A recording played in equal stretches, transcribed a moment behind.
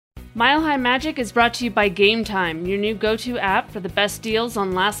Mile High Magic is brought to you by Game Time, your new go-to app for the best deals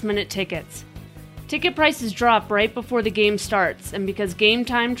on last-minute tickets. Ticket prices drop right before the game starts, and because Game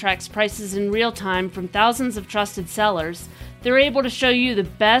Time tracks prices in real time from thousands of trusted sellers, they're able to show you the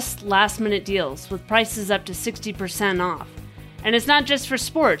best last-minute deals with prices up to 60% off. And it's not just for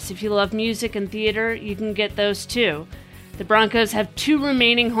sports. If you love music and theater, you can get those too. The Broncos have 2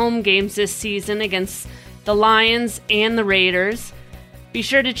 remaining home games this season against the Lions and the Raiders. Be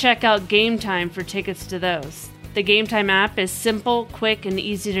sure to check out Game Time for tickets to those. The Game Time app is simple, quick, and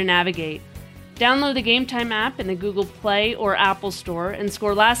easy to navigate. Download the Game Time app in the Google Play or Apple Store and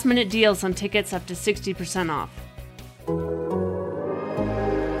score last-minute deals on tickets up to 60% off.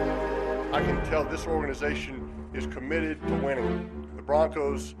 I can tell this organization is committed to winning. The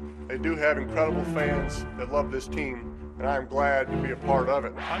Broncos, they do have incredible fans that love this team, and I'm glad to be a part of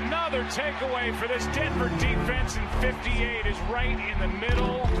it. Another takeaway for this Denver defense, and 58 is right in the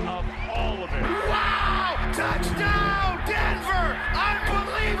middle of all of it. Wow! Touchdown, Denver!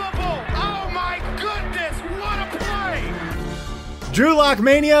 Unbelievable! Oh my goodness, what a play! Drew Lock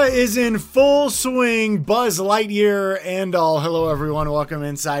Mania is in full swing. Buzz Lightyear and all. Hello, everyone. Welcome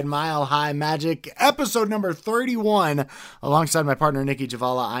inside Mile High Magic, episode number 31. Alongside my partner, Nikki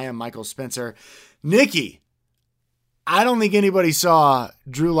Javala, I am Michael Spencer. Nikki, I don't think anybody saw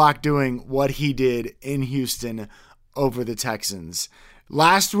Drew Lock doing what he did in Houston over the Texans.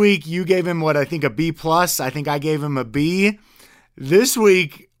 Last week, you gave him what I think a B+. I think I gave him a B. This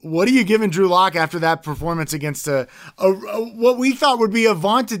week, what are you giving Drew Lock after that performance against a what we thought would be a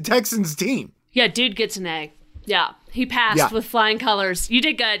vaunted Texans team? Yeah, dude gets an A. Yeah, he passed with flying colors. You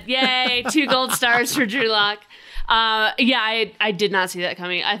did good. Yay, 2 gold stars for Drew Lock. I did not see that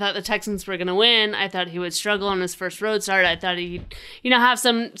coming. I thought the Texans were going to win. I thought he would struggle on his first road start. I thought he'd, have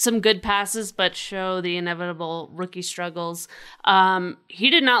some good passes, but show the inevitable rookie struggles. He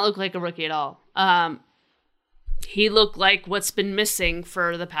did not look like a rookie at all. He looked like what's been missing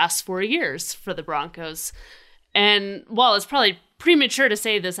for the past 4 years for the Broncos. And while it's probably premature to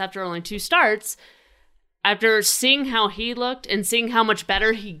say this after only 2 starts, after seeing how he looked and seeing how much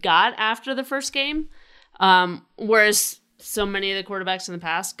better he got after the first game, whereas so many of the quarterbacks in the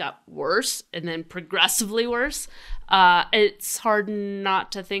past got worse and then progressively worse, it's hard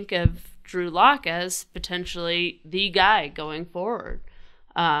not to think of Drew Lock as potentially the guy going forward.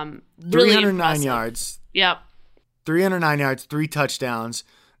 Really 309 impressive. yards. Yep. 309 yards, 3 touchdowns.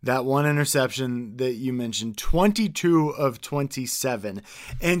 That 1 interception that you mentioned, 22 of 27.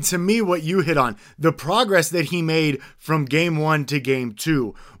 And to me, what you hit on, the progress that he made from game 1 to game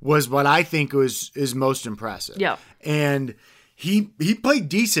 2 was what I think is most impressive. Yeah. And he played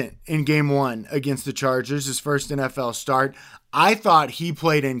decent in game 1 against the Chargers, his first NFL start. I thought he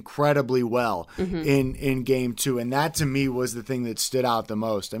played incredibly well in game 2, and that to me was the thing that stood out the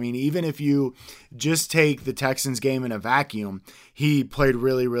most. I mean, even if you just take the Texans game in a vacuum, he played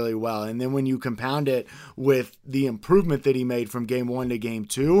really, really well. And then when you compound it with the improvement that he made from game 1 to game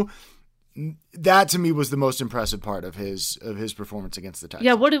 2, that to me was the most impressive part of his performance against the Texans.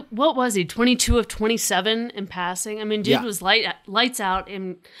 Yeah, what was he? 22 of 27 in passing. I mean, dude was lights out,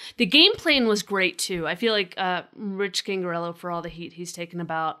 and the game plan was great too. I feel like Rich Gangarello, for all the heat he's taken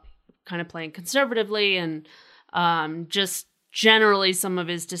about kind of playing conservatively and just generally some of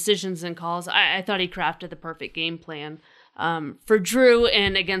his decisions and calls, I thought he crafted the perfect game plan for Drew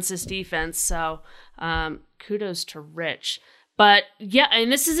and against this defense. So kudos to Rich. But yeah,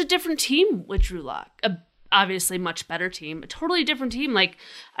 and this is a different team with Drew Lock. Obviously much better team, a totally different team. Like,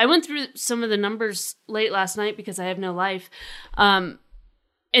 I went through some of the numbers late last night because I have no life. And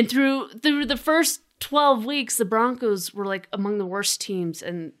through the first 12 weeks, the Broncos were like among the worst teams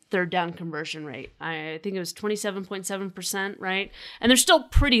in third down conversion rate. I think it was 27.7%, right? And they're still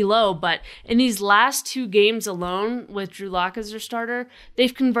pretty low, but in these last 2 games alone with Drew Lock as their starter,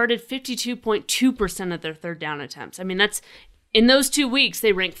 they've converted 52.2% of their third down attempts. I mean, that's in those 2 weeks,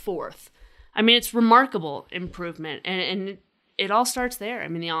 they rank 4th. I mean, it's remarkable improvement, and it all starts there. I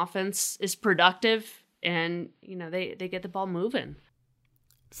mean, the offense is productive, and they get the ball moving.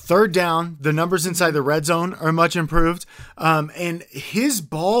 Third down, the numbers inside the red zone are much improved, and his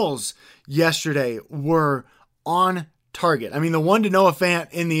balls yesterday were on target. I mean, the one to Noah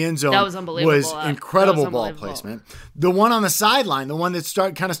Fant in the end zone was incredible ball placement. The one on the sideline, the one that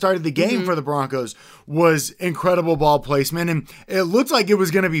started the game for the Broncos, was incredible ball placement, and it looked like it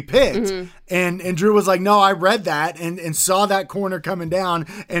was going to be picked. And Drew was like, no, I read that and saw that corner coming down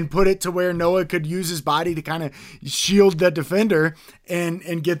and put it to where Noah could use his body to kind of shield the defender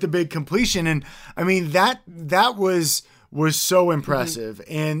and get the big completion. And I mean, that was was so impressive.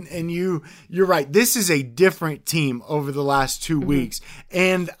 And you're right. This is a different team over the last 2 weeks.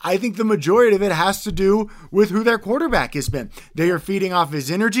 And I think the majority of it has to do with who their quarterback has been. They are feeding off his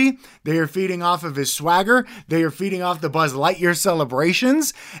energy. They are feeding off of his swagger. They are feeding off the Buzz Lightyear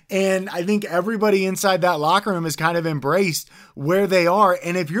celebrations. And I think everybody inside that locker room has kind of embraced where they are.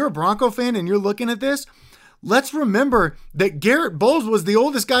 And if you're a Bronco fan and you're looking at this, let's remember that Garrett Bowles was the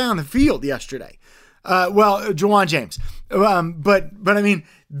oldest guy on the field yesterday. Ja'Wuan James. But I mean,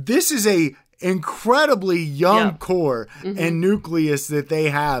 this is a incredibly young core and nucleus that they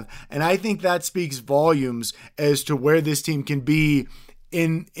have. And I think that speaks volumes as to where this team can be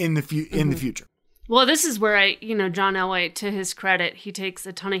in the future. Well, this is where John Elway, to his credit, he takes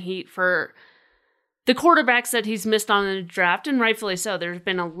a ton of heat for the quarterbacks that he's missed on in the draft, and rightfully so. There's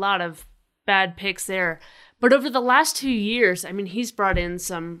been a lot of bad picks there. But over the last 2 years, I mean, he's brought in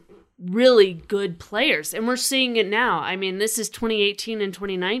some really good players, and we're seeing it now. I mean, this is 2018 and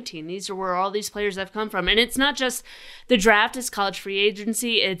 2019. These are where all these players have come from. And it's not just the draft, it's college free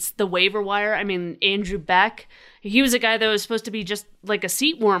agency, it's the waiver wire. I mean, Andrew Beck, he was a guy that was supposed to be just like a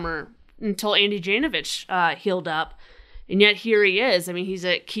seat warmer until Andy Janovich healed up. And yet here he is. I mean, he's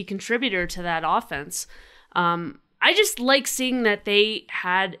a key contributor to that offense. I just like seeing that they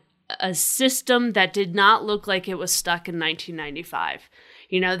had a system that did not look like it was stuck in 1995.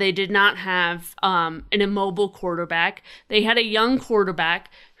 They did not have an immobile quarterback. They had a young quarterback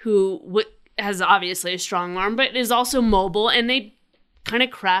who has obviously a strong arm, but is also mobile, and they kind of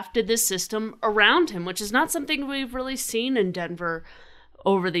crafted this system around him, which is not something we've really seen in Denver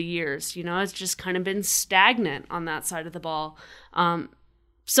over the years. It's just kind of been stagnant on that side of the ball.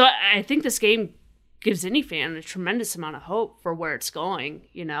 So I think this game gives any fan a tremendous amount of hope for where it's going,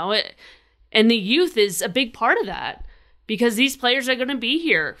 and the youth is a big part of that because these players are going to be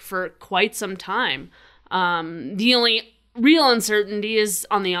here for quite some time. The only real uncertainty is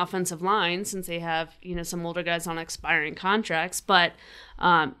on the offensive line since they have, some older guys on expiring contracts, but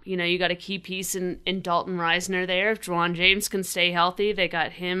you got a key piece in Dalton Reisner there. If Ja'Wuan James can stay healthy, they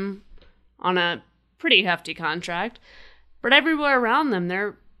got him on a pretty hefty contract, but everywhere around them,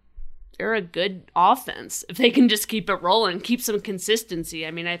 they're a good offense if they can just keep it rolling, keep some consistency.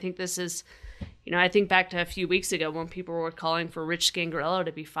 I mean, I think this is, I think back to a few weeks ago when people were calling for Rich Scangarello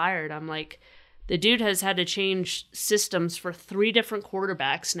to be fired. I'm like, the dude has had to change systems for 3 different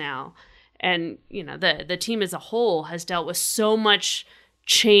quarterbacks now. And, the team as a whole has dealt with so much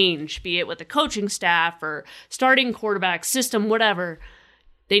change, be it with the coaching staff or starting quarterback system, whatever.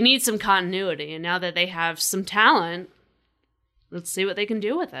 They need some continuity. And now that they have some talent, let's see what they can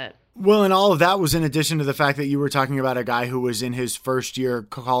do with it. Well, and all of that was in addition to the fact that you were talking about a guy who was in his first year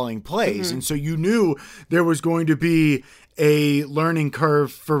calling plays. And so you knew there was going to be a learning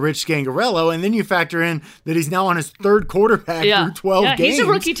curve for Rich Scangarello. And then you factor in that he's now on his 3rd quarterback through 12 games. He's a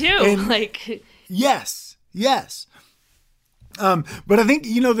rookie too. And yes. But I think,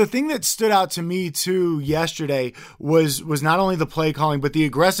 the thing that stood out to me too yesterday was not only the play calling, but the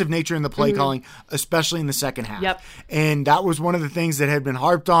aggressive nature in the play calling, especially in the second half. Yep. And that was one of the things that had been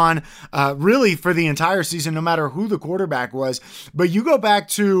harped on really for the entire season, no matter who the quarterback was. But you go back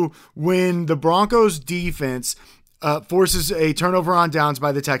to when the Broncos defense forces a turnover on downs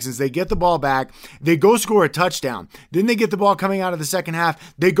by the Texans. They get the ball back. They go score a touchdown. Then they get the ball coming out of the second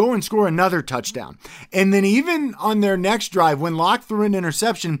half. They go and score another touchdown. And then even on their next drive, when Locke threw an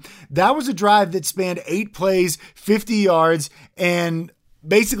interception, that was a drive that spanned 8 plays, 50 yards, and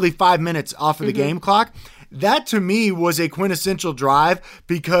basically 5 minutes off of the game clock. That to me was a quintessential drive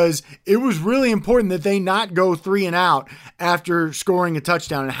because it was really important that they not go 3 and out after scoring a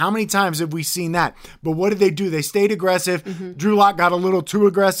touchdown. And how many times have we seen that? But what did they do? They stayed aggressive. Drew Lock got a little too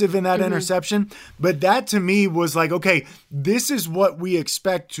aggressive in that interception. But that to me was like, okay, this is what we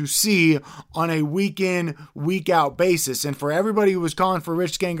expect to see on a week in, week out basis. And for everybody who was calling for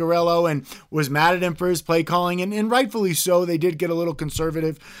Rich Scangarello and was mad at him for his play calling, and rightfully so, they did get a little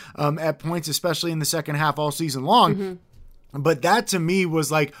conservative at points, especially in the second half all season long. But that to me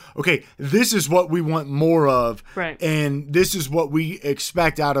was like, okay, this is what we want more of. Right. And this is what we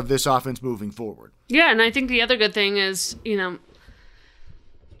expect out of this offense moving forward. Yeah, and I think the other good thing is,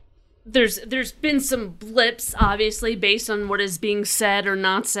 there's been some blips, obviously, based on what is being said or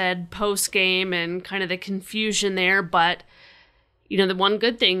not said post-game and kind of the confusion there, but the one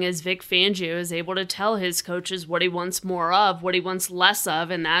good thing is Vic Fangio is able to tell his coaches what he wants more of, what he wants less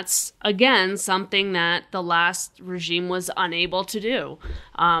of, and that's, again, something that the last regime was unable to do.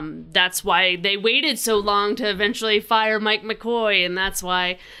 That's why they waited so long to eventually fire Mike McCoy, and that's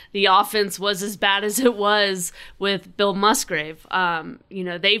why the offense was as bad as it was with Bill Musgrave.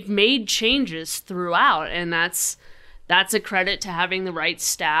 They've made changes throughout, and that's that's a credit to having the right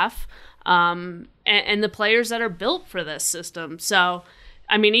staff and the players that are built for this system. So,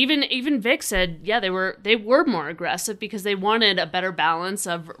 I mean, even Vic said, yeah, they were more aggressive because they wanted a better balance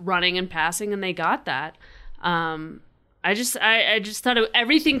of running and passing, and they got that. I just thought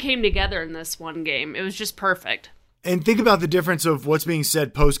everything came together in this one game. It was just perfect. And think about the difference of what's being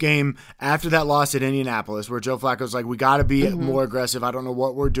said post-game after that loss at Indianapolis, where Joe Flacco's like, we got to be more aggressive. I don't know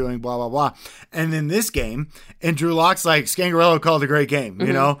what we're doing, blah, blah, blah. And then this game, and Drew Lock's like, Scangarello called a great game,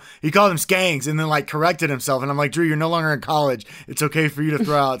 you know? He called him Skangs and then, like, corrected himself. And I'm like, Drew, you're no longer in college. It's okay for you to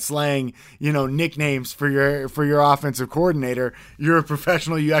throw out slang, you know, nicknames for your offensive coordinator. You're a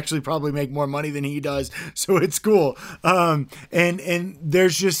professional. You actually probably make more money than he does, so it's cool. And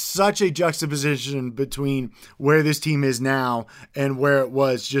there's just such a juxtaposition between where this team is now and where it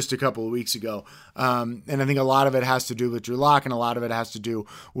was just a couple of weeks ago. And I think a lot of it has to do with Drew Lock, and a lot of it has to do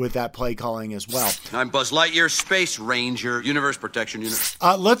with that play calling as well. I'm Buzz Lightyear, Space Ranger, Universe Protection Unit.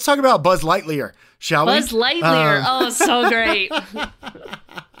 Let's talk about Buzz Lightyear, shall we? Buzz Lightyear. Oh, so great.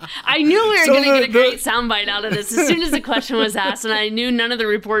 I knew we were going to get a great soundbite out of this as soon as the question was asked, and I knew none of the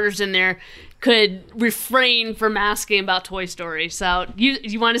reporters in there could refrain from asking about Toy Story. So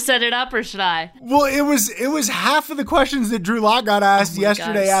you want to set it up, or should I? Well, it was half of the questions that Drew Lock got asked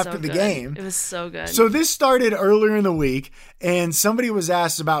yesterday after the game. It was so good. So this started earlier in the week, and somebody was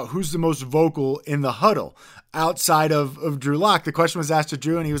asked about who's the most vocal in the huddle outside of Drew Lock. The question was asked to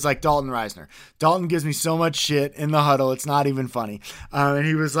Drew, and he was like, Dalton Reisner. Dalton gives me so much shit in the huddle, it's not even funny. And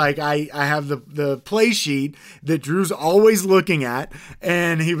he was like, I have the play sheet that Drew's always looking at,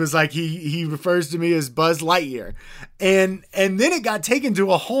 and he was like, he refers to me as Buzz Lightyear. And then it got taken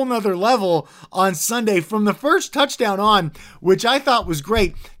to a whole nother level on Sunday from the first touchdown on, which I thought was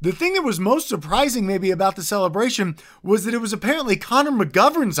great. The thing that was most surprising maybe about the celebration was that it was apparently Connor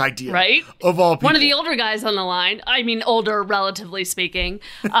McGovern's idea. Right? Of all people. One of the older guys on the line. I mean, older, relatively speaking.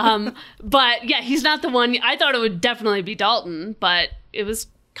 But yeah, he's not the one. I thought it would definitely be Dalton, but it was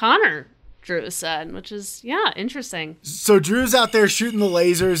Connor, Drew said, which is, yeah, interesting. So Drew's out there shooting the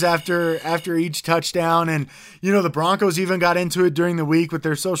lasers after each touchdown. And, you know, the Broncos even got into it during the week with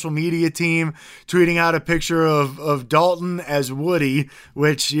their social media team, tweeting out a picture of Dalton as Woody,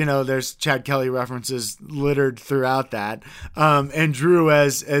 which, you know, there's Chad Kelly references littered throughout that. And Drew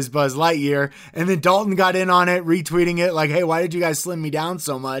as Buzz Lightyear. And then Dalton got in on it, retweeting it like, hey, why did you guys slim me down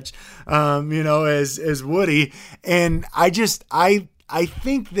so much? You know, as Woody. And I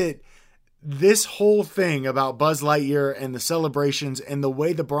think that this whole thing about Buzz Lightyear and the celebrations and the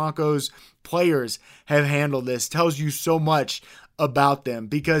way the Broncos players have handled this tells you so much about them,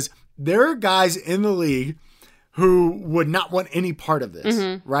 because there are guys in the league who would not want any part of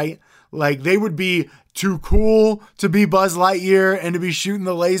this, right? Like, they would be too cool to be Buzz Lightyear and to be shooting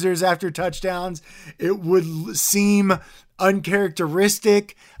the lasers after touchdowns. It would seem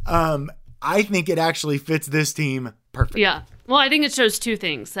uncharacteristic. I think it actually fits this team perfectly. Yeah. Well, I think it shows two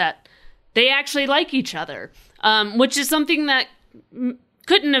things: that they actually like each other, which is something that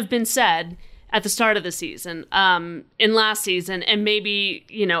couldn't have been said at the start of the season, in last season, and maybe,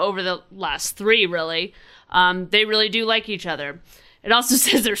 you know, over the last three, really. They really do like each other. It also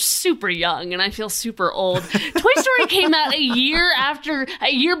says they're super young, and I feel super old. Toy Story came out a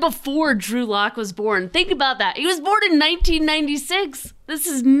year before Drew Lock was born. Think about that. He was born in 1996. This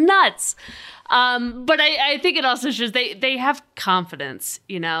is nuts. But I think it also shows they have confidence,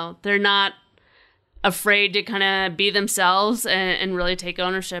 you know. They're not afraid to kind of be themselves and really take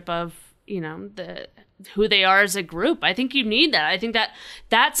ownership of, you know, who they are as a group. I think you need that. I think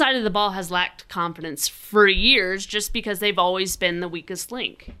that side of the ball has lacked confidence for years just because they've always been the weakest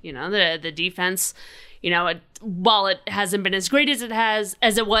link. You know, the defense, you know, while it hasn't been as great as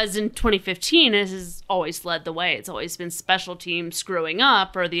it was in 2015, it has always led the way. It's always been special teams screwing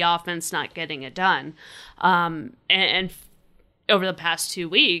up or the offense not getting it done. And over the past 2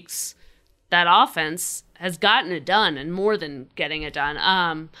 weeks, that offense has gotten it done, and more than getting it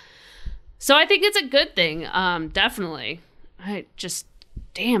done. So I think it's a good thing, definitely. I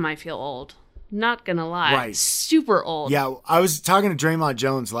feel old. Not gonna lie. Right. Super old. Yeah, I was talking to Draymond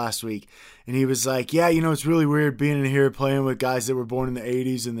Jones last week, and he was like, yeah, you know, it's really weird being in here playing with guys that were born in the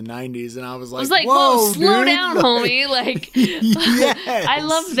 80s and the 90s. And I was like, whoa, slow dude. Down, homie. Like, yes, I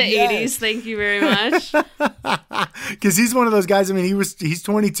love the 80s. Thank you very much. Because he's one of those guys. I mean, he's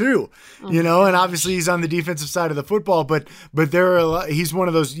 22, you know, and obviously he's on the defensive side of the football, but he's one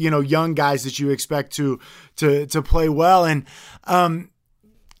of those, you know, young guys that you expect to play well. And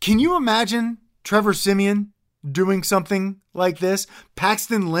can you imagine Trevor Siemian doing something like this?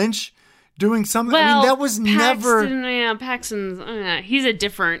 Paxton Lynch doing something? Well, I mean, that was never... Paxton's, he's a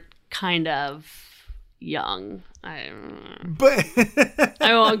different kind of, young. I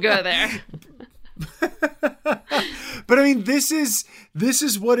won't go there. But I mean, this is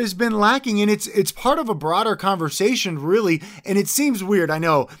what has been lacking, and it's part of a broader conversation, really. And it seems weird, I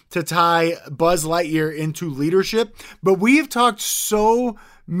know, to tie Buzz Lightyear into leadership, but we have talked so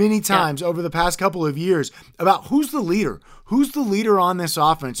many times over the past couple of years about who's the leader. Who's the leader on this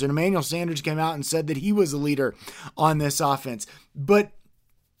offense? And Emmanuel Sanders came out and said that he was a leader on this offense,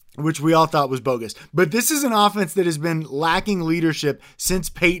 which we all thought was bogus. But this is an offense that has been lacking leadership since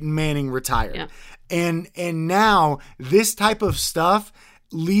Peyton Manning retired. Yeah. And now this type of stuff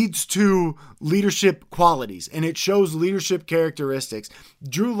leads to leadership qualities, and it shows leadership characteristics.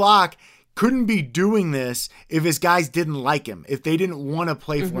 Drew Lock couldn't be doing this if his guys didn't like him, if they didn't want to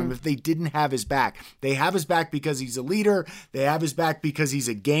play for him, if they didn't have his back. They have his back because he's a leader. They have his back because he's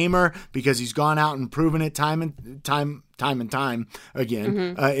a gamer, because he's gone out and proven it time and time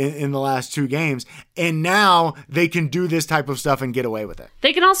again in the last 2 games. And now they can do this type of stuff and get away with it.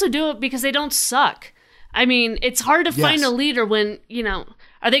 They can also do it because they don't suck. I mean, it's hard to find a leader when,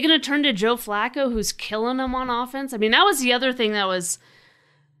 are they going to turn to Joe Flacco, who's killing them on offense? I mean, that was the other thing that was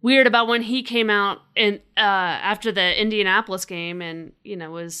weird about when he came out in after the Indianapolis game and,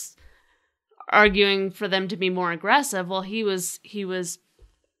 was arguing for them to be more aggressive. Well, he was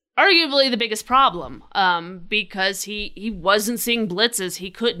arguably the biggest problem because he wasn't seeing blitzes.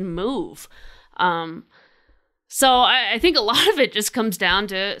 He couldn't move. So I think a lot of it just comes down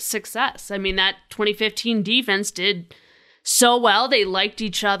to success. I mean, that 2015 defense did so well. They liked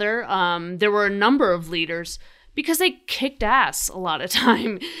each other. There were a number of leaders because they kicked ass a lot of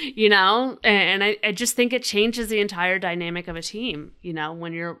time, and I just think it changes the entire dynamic of a team,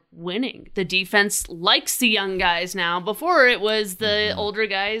 when you're winning. The defense likes the young guys now. Before it was the older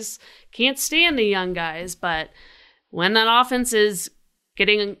guys can't stand the young guys, but when that offense is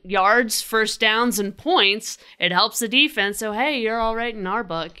getting yards, first downs, and points, it helps the defense. So, hey, you're all right in our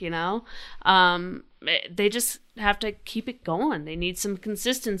book, They just have to keep it going. They need some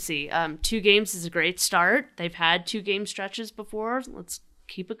consistency. 2 games is a great start. They've had 2-game stretches before. Let's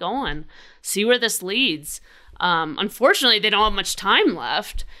keep it going. See where this leads. Unfortunately, they don't have much time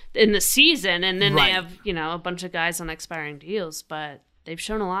left in the season, and then they have, a bunch of guys on expiring deals, but they've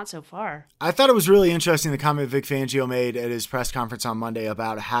shown a lot so far. I thought it was really interesting the comment Vic Fangio made at his press conference on Monday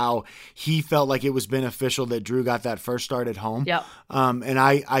about how he felt like it was beneficial that Drew got that first start at home. Yep. And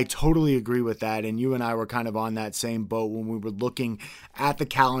I totally agree with that. And you and I were kind of on that same boat when we were looking at the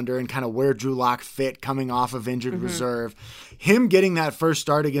calendar and kind of where Drew Lock fit coming off of injured reserve. Him getting that first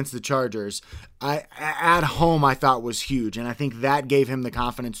start against the Chargers at home, I thought was huge. And I think that gave him the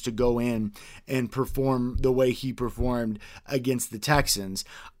confidence to go in and perform the way he performed against the Texans.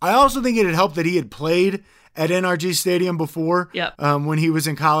 I also think it had helped that he had played at NRG Stadium before when he was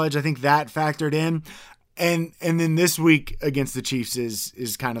in college. I think that factored in. And then this week against the Chiefs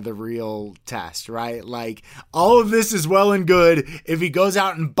is kind of the real test, right? Like, all of this is well and good. If he goes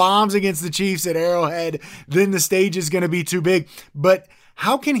out and bombs against the Chiefs at Arrowhead, then the stage is going to be too big. But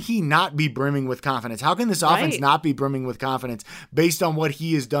how can he not be brimming with confidence? How can this offense not be brimming with confidence based on what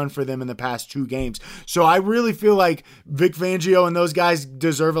he has done for them in the past 2 games? So I really feel like Vic Fangio and those guys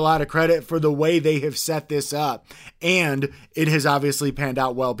deserve a lot of credit for the way they have set this up. And it has obviously panned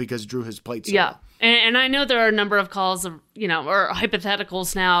out well because Drew has played so well. And I know there are a number of calls of, or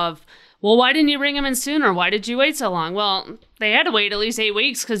hypotheticals now of, well, why didn't you bring him in sooner? Why did you wait so long? Well, they had to wait at least 8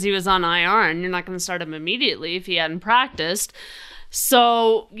 weeks because he was on IR, and you're not going to start him immediately if he hadn't practiced.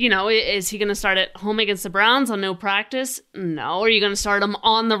 So, is he going to start at home against the Browns on no practice? No. Are you going to start him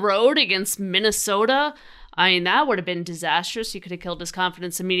on the road against Minnesota? I mean, that would have been disastrous. You could have killed his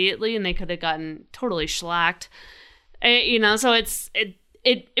confidence immediately, and they could have gotten totally shellacked. So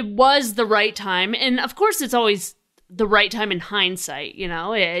it was the right time. And, of course, it's always the right time in hindsight,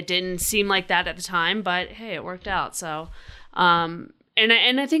 It didn't seem like that at the time, but, hey, it worked out. So, and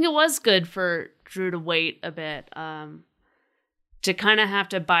I think it was good for Drew to wait a bit. To kind of have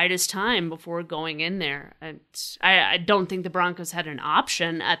to bide his time before going in there. And I don't think the Broncos had an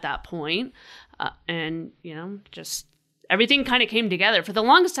option at that point. And, just everything kind of came together. For the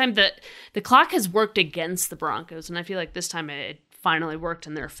longest time, the clock has worked against the Broncos, and I feel like this time it finally worked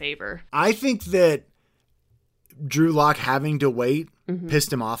in their favor. I think that Drew Lock having to wait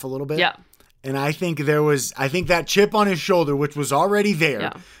pissed him off a little bit. Yeah. And I think that chip on his shoulder, which was already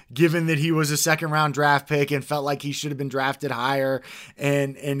there, given that he was a 2nd-round draft pick and felt like he should have been drafted higher,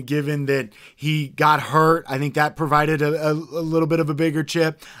 and given that he got hurt, I think that provided a little bit of a bigger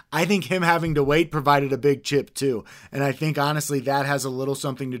chip. I think him having to wait provided a big chip too. And I think, honestly, that has a little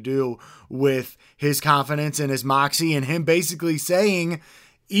something to do with his confidence and his moxie and him basically saying,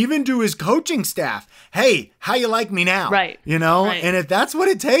 even to his coaching staff. Hey, how you like me now? Right. You know, right. And if that's what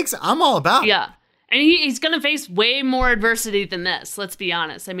it takes, I'm all about it. Yeah. And he's going to face way more adversity than this, let's be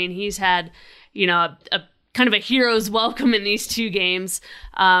honest. I mean, he's had, a kind of a hero's welcome in these 2 games.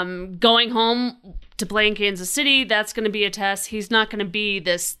 Going home to play in Kansas City, that's going to be a test. He's not going to be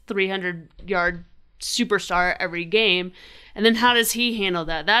this 300-yard superstar every game. And then how does he handle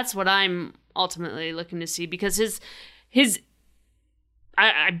that? That's what I'm ultimately looking to see, because his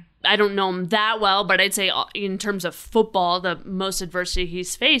I don't know him that well, but I'd say in terms of football, the most adversity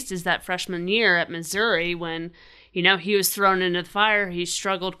he's faced is that freshman year at Missouri when, he was thrown into the fire. He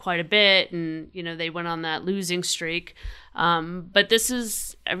struggled quite a bit, and, they went on that losing streak. But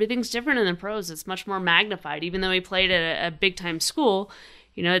everything's different in the pros. It's much more magnified. Even though he played at a big-time school,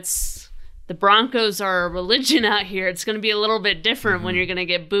 the Broncos are a religion out here. It's going to be a little bit different when you're going to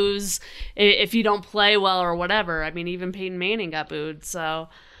get boos if you don't play well or whatever. I mean, even Peyton Manning got booed. So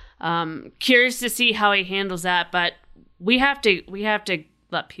curious to see how he handles that. But we have to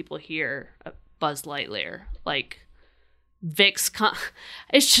let people hear Buzz Lightyear. Like,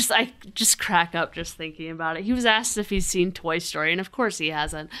 it's just, I just crack up just thinking about it. He was asked if he's seen Toy Story, and of course he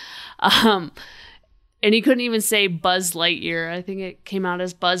hasn't. And he couldn't even say Buzz Lightyear. I think it came out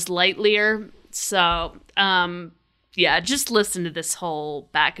as Buzz Lightyear. So, just listen to this whole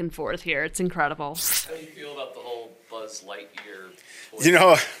back and forth here. It's incredible. How do you feel about the whole Buzz Lightyear?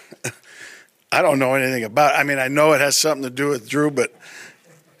 I don't know anything about it. I mean, I know it has something to do with Drew, but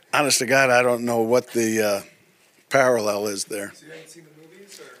honest to God, I don't know what the parallel is there. So you haven't seen the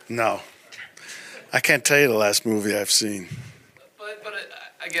movies? Or? No. I can't tell you the last movie I've seen. But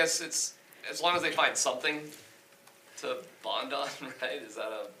I guess it's, as long as they find something to bond on, right? Is that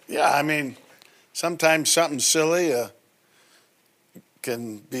a... Yeah, I mean, sometimes something silly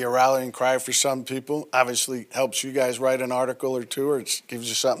can be a rallying cry for some people. Obviously helps you guys write an article or two, or it gives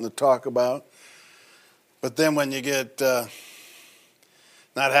you something to talk about. But then when you get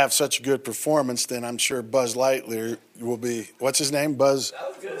not have such a good performance, then I'm sure Buzz Lightyear will be, what's his name? Buzz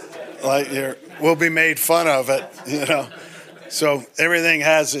Lightyear will be made fun of it, So everything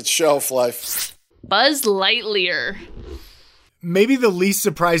has its shelf life. Buzz Lightyear. Maybe the least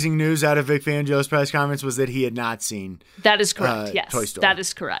surprising news out of Vic Fangio's press conference was that he had not seen That is correct, yes. Toy Story. That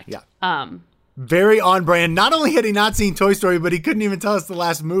is correct. Yeah. Very on brand. Not only had he not seen Toy Story, but he couldn't even tell us the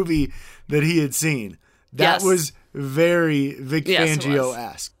last movie that he had seen. That was very Vic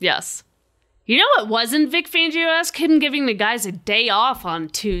Fangio-esque. Yes. You know what wasn't Vic Fangio-esque? Him giving the guys a day off on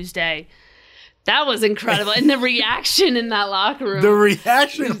Tuesday. That was incredible. And the reaction in that locker room. The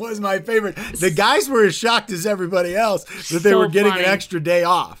reaction was my favorite. The guys were as shocked as everybody else that they were getting an extra day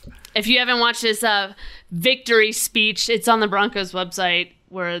off. If you haven't watched his victory speech, it's on the Broncos website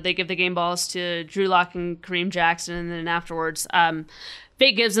where they give the game balls to Drew Lock and Kareem Jackson. And then afterwards,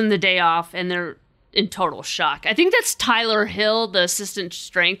 Vic gives them the day off, and they're in total shock. I think that's Tyler Hill, the assistant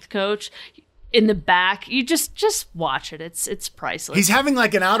strength coach, in the back. You just watch it. It's priceless. He's having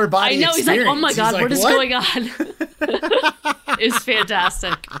like an outer body experience. He's like, oh my God, what is going on? It's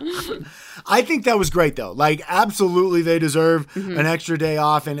fantastic. I think that was great, though. Like, absolutely, they deserve an extra day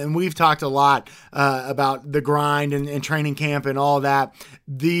off. And we've talked a lot about the grind and training camp and all that.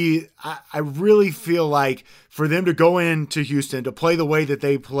 I really feel like for them to go into Houston, to play the way that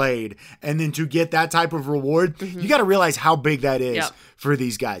they played, and then to get that type of reward, you got to realize how big that is for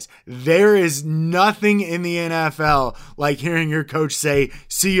these guys. There is nothing in the NFL like hearing your coach say,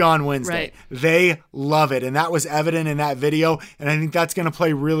 see you on Wednesday. Right. They love it. And that was evident in that video. And I think that's going to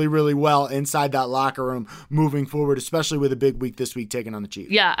play really, really well inside that locker room moving forward, especially with a big week this week taking on the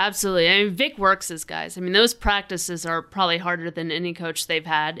Chiefs. Yeah, absolutely. I mean, Vic works his guys. I mean, those practices are probably harder than any coach they've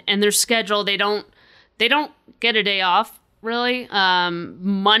had. And their schedule, they don't get a day off, really.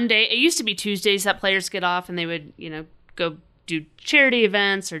 Monday, it used to be Tuesdays that players get off and they would, go do charity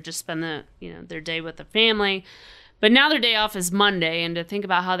events or just spend their day with the family. But now their day off is Monday, and to think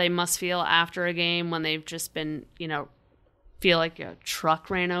about how they must feel after a game when they've just been, feel like a truck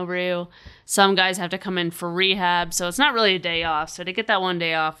ran over you. Some guys have to come in for rehab, so it's not really a day off. So to get that one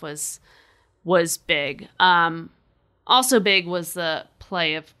day off was big. Also big was the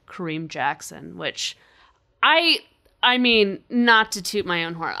play of Kareem Jackson, which I mean, not to toot my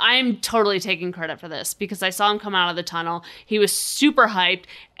own horn, I'm totally taking credit for this because I saw him come out of the tunnel. He was super hyped,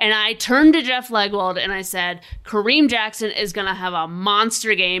 and I turned to Jeff Legwold and I said, Kareem Jackson is going to have a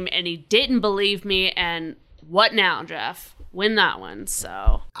monster game, and he didn't believe me, and what now, Jeff? Win that one,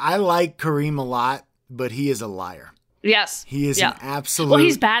 so. I like Kareem a lot, but he is a liar. Yes. He is an absolute Well,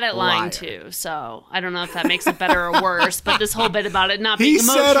 he's bad at lying liar. too, so I don't know if that makes it better or worse, but this whole bit about it not being He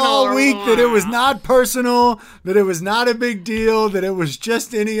emotional. said all week that it was not. not personal, that it was not a big deal, that it was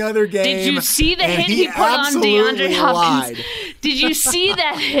just any other game. Did you see the and hit he put on absolutely DeAndre Hopkins? lied. Did you see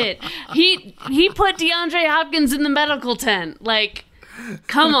that hit? He put DeAndre Hopkins in the medical tent. Like,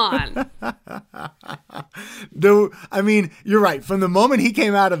 come on. I mean, you're right. From the moment he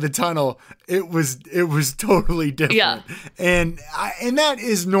came out of the tunnel, it was totally different. Yeah. And that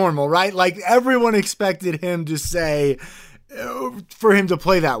is normal, right? Like everyone expected him to say, for him to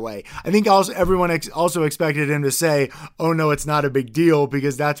play that way. I think also everyone also expected him to say, "Oh no, it's not a big deal,"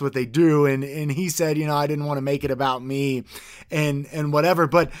 because that's what they do. And he said, I didn't want to make it about me, and whatever.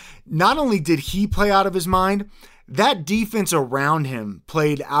 But not only did he play out of his mind, that defense around him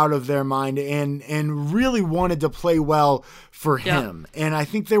played out of their mind and really wanted to play well for him. And I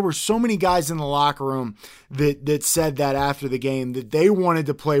think there were so many guys in the locker room that said that after the game, that they wanted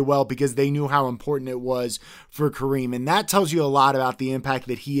to play well because they knew how important it was for Kareem. And that tells you a lot about the impact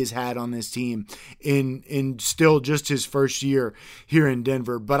that he has had on this team in still just his first year here in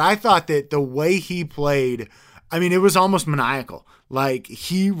Denver. But I thought that the way he played, I mean, it was almost maniacal. Like,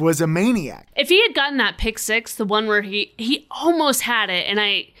 he was a maniac. If he had gotten that pick six, the one where he almost had it, and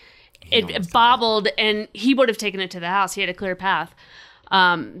it bobbled, and he would have taken it to the house. He had a clear path.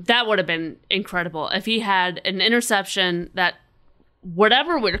 That would have been incredible. If he had an interception, that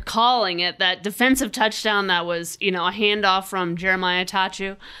whatever we're calling it, that defensive touchdown that was, a handoff from Jeremiah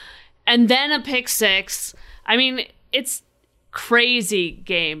Tachu, and then a pick six. I mean, it's crazy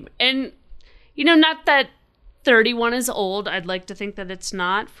game. And, not that 31 is old. I'd like to think that it's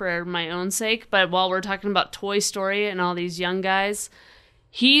not for my own sake. But while we're talking about Toy Story and all these young guys,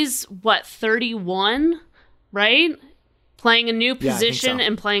 he's 31, right? Playing a new position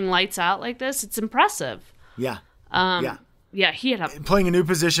and playing lights out like this. It's impressive. Yeah. Yeah, he had playing a new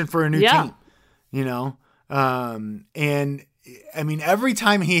position for a new team, and I mean, every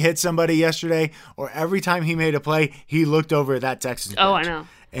time he hit somebody yesterday or every time he made a play, he looked over at that Texans bench. Oh, I know.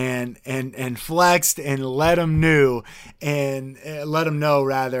 And flexed and let him know, and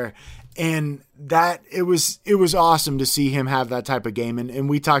that it was awesome to see him have that type of game. And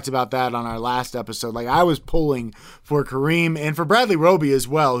we talked about that on our last episode. Like, I was pulling for Kareem and for Bradley Roby as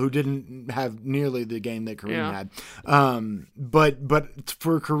well, who didn't have nearly the game that Kareem had. But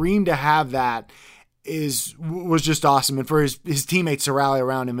for Kareem to have that was just awesome, and for his teammates to rally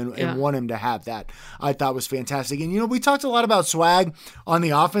around him and want him to have that, I thought was fantastic. And we talked a lot about swag on the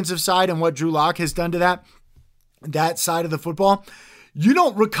offensive side and what Drew Lock has done to that side of the football. You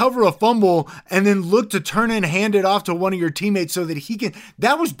don't recover a fumble and then look to turn and hand it off to one of your teammates so that he can.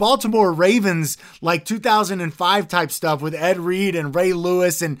 That was Baltimore Ravens, like 2005 type stuff with Ed Reed and Ray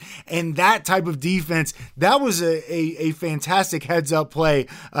Lewis and that type of defense. That was a fantastic heads up play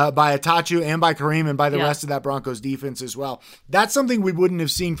by Atachu and by Kareem and by the rest of that Broncos defense as well. That's something we wouldn't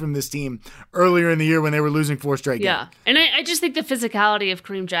have seen from this team earlier in the year when they were losing 4 straight games. Yeah, and I just think the physicality of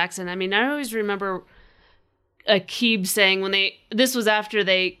Kareem Jackson. I mean, I always remember Aqib saying this was after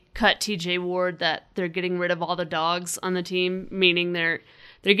they cut TJ Ward, that they're getting rid of all the dogs on the team, meaning they're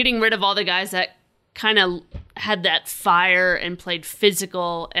getting rid of all the guys that kind of had that fire and played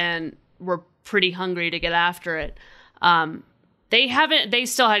physical and were pretty hungry to get after it. They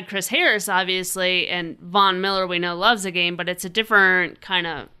still had Chris Harris, obviously, and Von Miller we know loves the game, but it's a different kind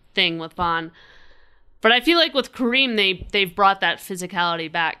of thing with Von. But I feel like with Kareem, they've brought that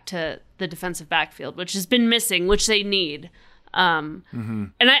physicality back to the defensive backfield, which has been missing, which they need. And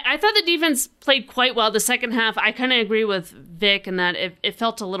I thought the defense played quite well. The second half, I kind of agree with Vic in that it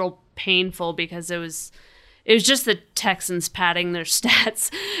felt a little painful because it was just the Texans padding their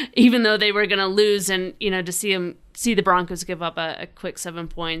stats, even though they were going to lose. And, to see the Broncos give up a quick 7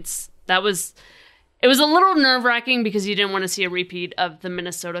 points, it was a little nerve-wracking because you didn't want to see a repeat of the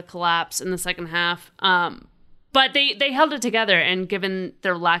Minnesota collapse in the second half. But they held it together, and given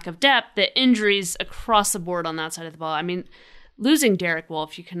their lack of depth, the injuries across the board on that side of the ball, I mean, losing Derek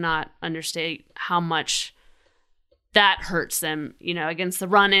Wolfe, you cannot understate how much that hurts them, against the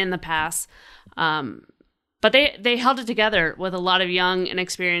run and the pass. But they held it together with a lot of young and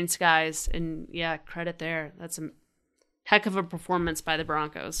experienced guys, and credit there. That's a heck of a performance by the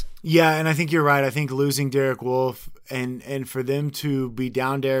Broncos. Yeah, and I think you're right. I think losing Derek Wolfe and for them to be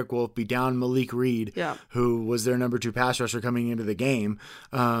down Derek Wolfe, be down Malik Reed, who was their number 2 pass rusher coming into the game,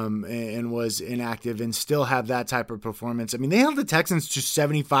 and was inactive, and still have that type of performance. I mean, they held the Texans to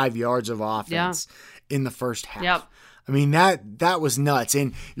 75 yards of offense in the first half. I mean, that was nuts.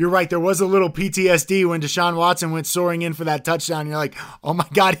 And you're right, there was a little PTSD when Deshaun Watson went soaring in for that touchdown. You're like, oh my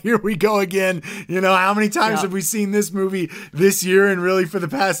God, here we go again. You know, how many times have we seen this movie this year and really for the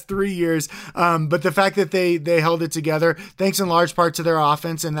past 3 years? But the fact that they held it together, thanks in large part to their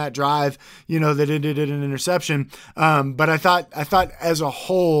offense and that drive, you know, that ended in an interception. But I thought as a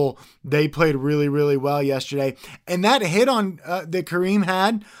whole, they played really, really well yesterday. And that hit on that Kareem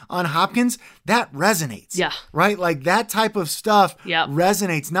had on Hopkins, that resonates. Yeah. Right? Like that type of stuff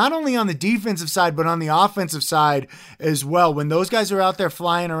resonates not only on the defensive side, but on the offensive side as well. When those guys are out there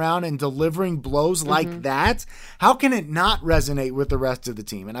flying around and delivering blows like that, how can it not resonate with the rest of the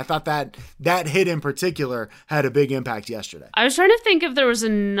team? And I thought that hit in particular had a big impact yesterday. I was trying to think if there was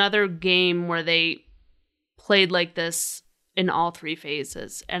another game where they played like this in all three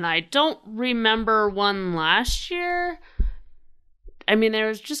phases, and I don't remember one last year. I mean, there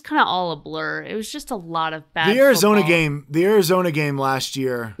was just kind of all a blur. It was just a lot of bad. The Arizona football. game last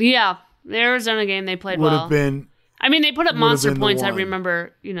year. Yeah, the Arizona game they played would well. have been. I mean, they put up monster points. I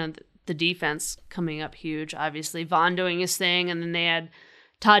remember, you know, the defense coming up huge. Obviously, Vaughn doing his thing, and then they had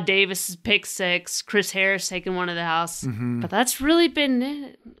Todd Davis's pick six, Chris Harris taking one to the house. But that's really been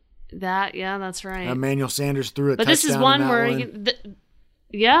it. That's right. Emmanuel Sanders threw a touchdown. But this is one where,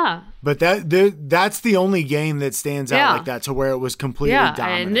 But that's the only game that stands out like that, to where it was completely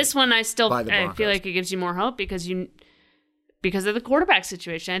dominant. And this one, I feel like it gives you more hope because of the quarterback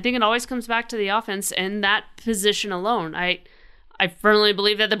situation. I think it always comes back to the offense and that position alone. I firmly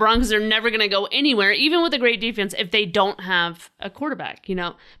believe that the Broncos are never going to go anywhere, even with a great defense, if they don't have a quarterback. You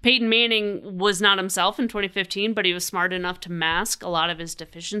know, Peyton Manning was not himself in 2015, but he was smart enough to mask a lot of his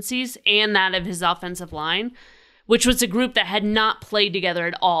deficiencies and that of his offensive line, which was a group that had not played together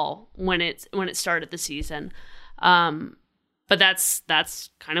at all when it started the season. But that's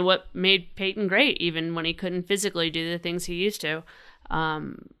kind of what made Peyton great, even when he couldn't physically do the things he used to. But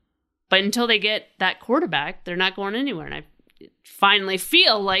until they get that quarterback, they're not going anywhere. And I finally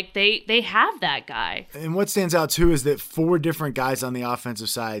feel like they have that guy. And what stands out too is that 4 different guys on the offensive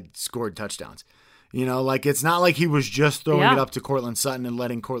side scored touchdowns. You know, like it's not like he was just throwing it up to Courtland Sutton and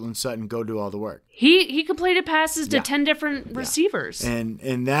letting Courtland Sutton go do all the work. He completed passes to 10 different receivers.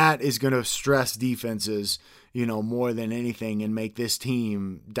 And that is going to stress defenses, you know, more than anything and make this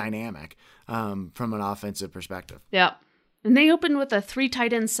team dynamic from an offensive perspective. Yeah. And they opened with a 3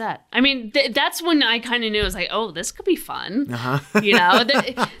 tight end set. I mean, that's when I kind of knew. I was like, oh, this could be fun. You know,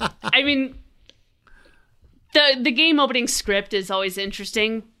 I mean, the game opening script is always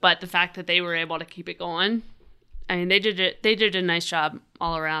interesting, but the fact that they were able to keep it going, I mean, they did a nice job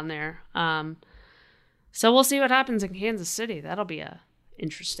all around there. So we'll see what happens in Kansas City. That'll be a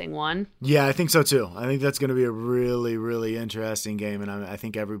interesting one. Yeah, I think so too. I think that's going to be a really, really interesting game, and I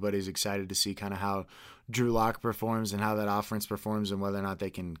think everybody's excited to see kind of how Drew Lock performs and how that offense performs and whether or not they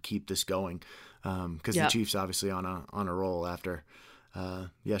can keep this going. Because the Chiefs obviously on a roll after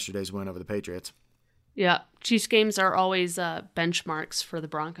yesterday's win over the Patriots. Yeah, Chiefs games are always benchmarks for the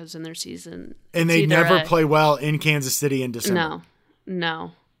Broncos in their season. And they never play well in Kansas City in December.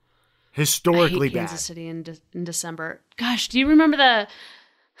 No. Historically bad. Kansas City in December. Gosh, do you remember that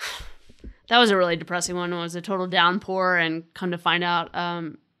was a really depressing one. It was a total downpour, and come to find out,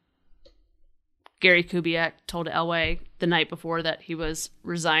 Gary Kubiak told Elway the night before that he was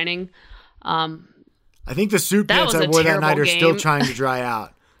resigning. I think the suit pants I wore that night are still trying to dry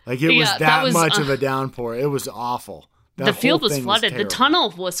out. Like it was that much of a downpour. It was awful. The field was flooded. The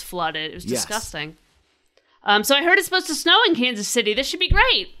tunnel was flooded. It was disgusting. So I heard it's supposed to snow in Kansas City. This should be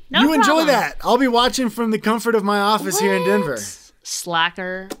great. No enjoy that. I'll be watching from the comfort of my office here in Denver.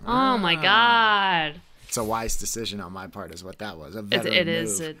 Slacker. Oh my God. It's a wise decision on my part is what that was. It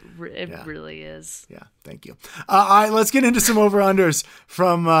is. It really is. Yeah, thank you. All right, let's get into some over-unders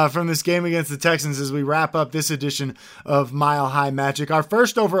from this game against the Texans as we wrap up this edition of Mile High Magic. Our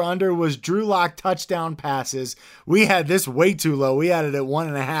first over-under was Drew Lock touchdown passes. We had this way too low. We had it at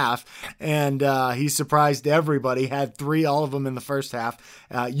 1.5, and he surprised everybody. Had 3, all of them in the first half.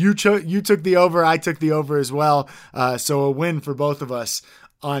 You took the over. I took the over as well. So a win for both of us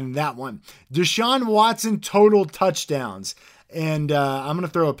on that one. Deshaun Watson total touchdowns. And I'm going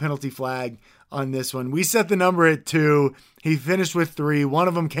to throw a penalty flag on this one. We set the number at 2. He finished with 3. One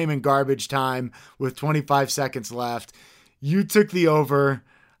of them came in garbage time with 25 seconds left. You took the over.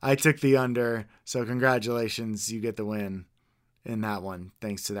 I took the under. So congratulations. You get the win in that one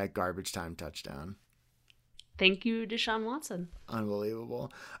thanks to that garbage time touchdown. Thank you, Deshaun Watson.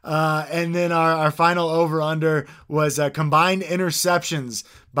 Unbelievable. And then our final over-under was combined interceptions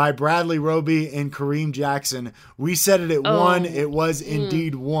by Bradley Roby and Kareem Jackson. We said it at 1. It was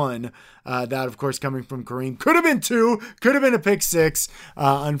indeed 1. That, of course, coming from Kareem. Could have been 2. Could have been a pick 6.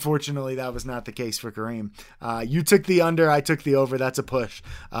 Unfortunately, that was not the case for Kareem. You took the under. I took the over. That's a push.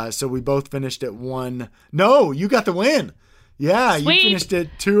 So we both finished at 1. No, you got the win. Yeah, Sweep. You finished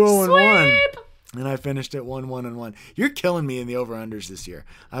at 2-0-1. Sweep. And I finished at 1-1-1. You're killing me in the over-unders this year.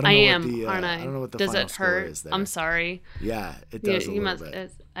 Aren't I? I don't know what the Does final it score hurt? is there. I'm sorry. Yeah, it does a little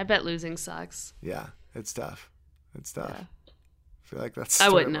bit. I bet losing sucks. Yeah, it's tough. It's tough. Yeah. I feel like that's the I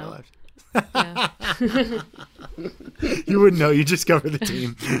story wouldn't of my know. life. Yeah. You wouldn't know. You just cover the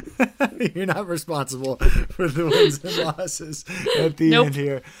team. You're not responsible for the wins and losses at the end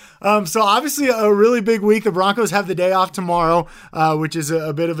here. So obviously a really big week. The Broncos have the day off tomorrow, which is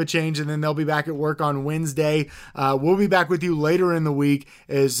a bit of a change, and then they'll be back at work on Wednesday. We'll be back with you later in the week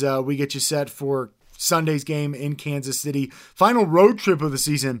as we get you set for Sunday's game in Kansas City. Final road trip of the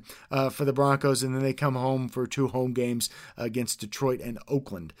season for the Broncos, and then they come home for 2 home games against Detroit and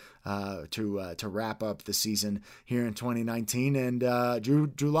Oakland to wrap up the season here in 2019. And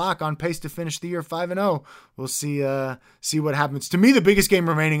Drew Lock on pace to finish the year 5-0. We'll see what happens. To me, the biggest game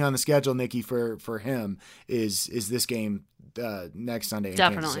remaining on the schedule, Nikki, for him is this game next Sunday in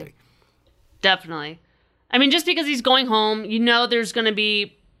Kansas City. Definitely. I mean, just because he's going home, there's going to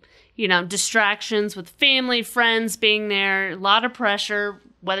be distractions with family, friends being there, a lot of pressure,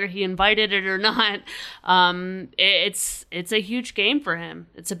 whether he invited it or not. It's a huge game for him.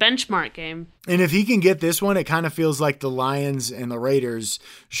 It's a benchmark game. And if he can get this one, it kind of feels like the Lions and the Raiders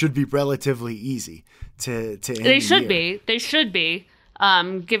should be relatively easy to end They should the year. be. They should be,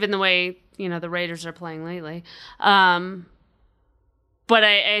 given the way, the Raiders are playing lately. But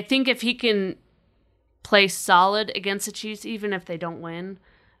I think if he can play solid against the Chiefs, even if they don't win,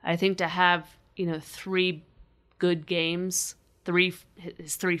 I think to have, 3 good games,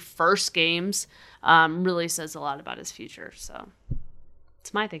 his 3 first games, really says a lot about his future. So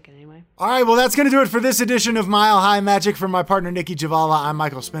it's my thinking anyway. All right, well, that's going to do it for this edition of Mile High Magic. From my partner, Nikki Javala, I'm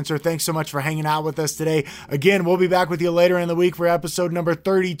Michael Spencer. Thanks so much for hanging out with us today. Again, we'll be back with you later in the week for episode number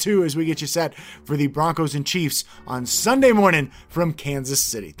 32 as we get you set for the Broncos and Chiefs on Sunday morning from Kansas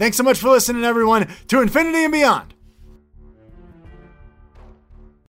City. Thanks so much for listening, everyone, to Infinity and Beyond.